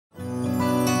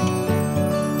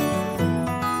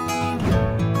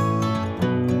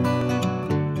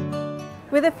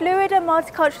With a fluid and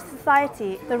multicultural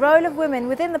society, the role of women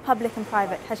within the public and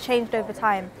private has changed over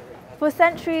time. For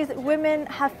centuries, women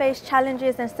have faced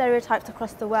challenges and stereotypes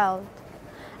across the world.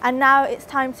 And now it's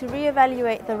time to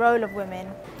re-evaluate the role of women.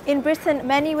 In Britain,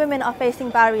 many women are facing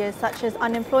barriers such as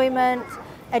unemployment,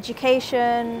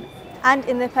 education, and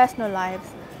in their personal lives,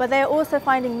 but they are also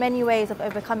finding many ways of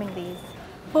overcoming these.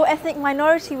 For ethnic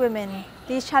minority women,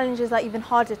 these challenges are even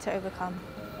harder to overcome.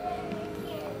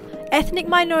 Ethnic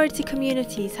minority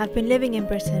communities have been living in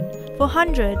Britain for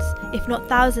hundreds, if not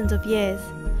thousands of years.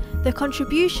 The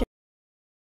contribution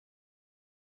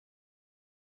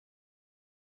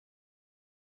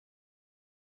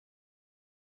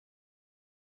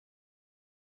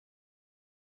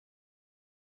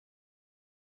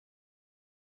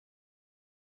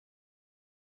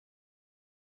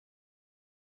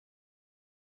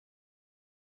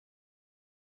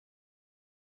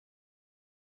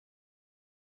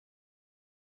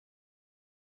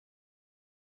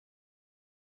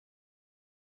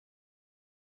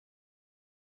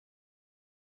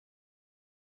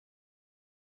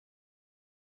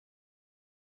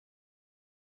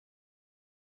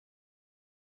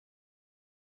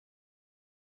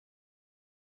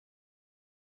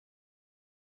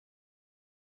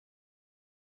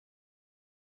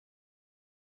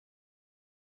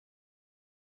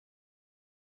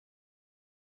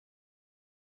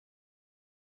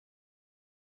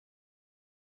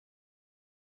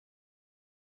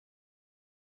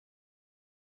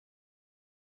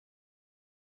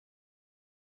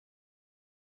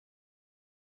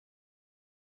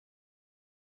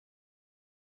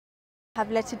have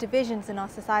led to divisions in our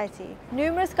society.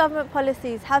 Numerous government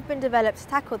policies have been developed to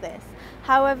tackle this.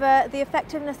 However, the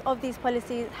effectiveness of these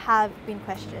policies have been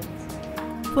questioned.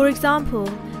 For example,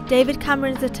 David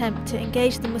Cameron's attempt to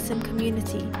engage the Muslim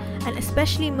community, and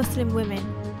especially Muslim women.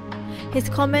 His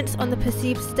comments on the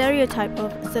perceived stereotype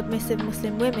of submissive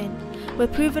Muslim women were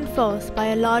proven false by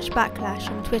a large backlash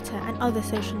on Twitter and other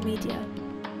social media.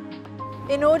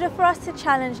 In order for us to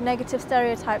challenge negative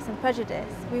stereotypes and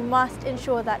prejudice, we must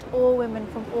ensure that all women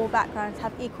from all backgrounds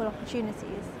have equal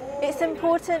opportunities. It's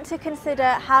important to consider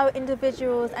how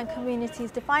individuals and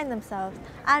communities define themselves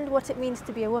and what it means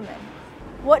to be a woman.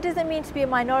 What does it mean to be a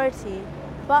minority?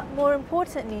 But more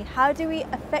importantly, how do we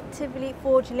effectively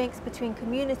forge links between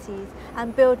communities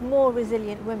and build more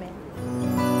resilient women?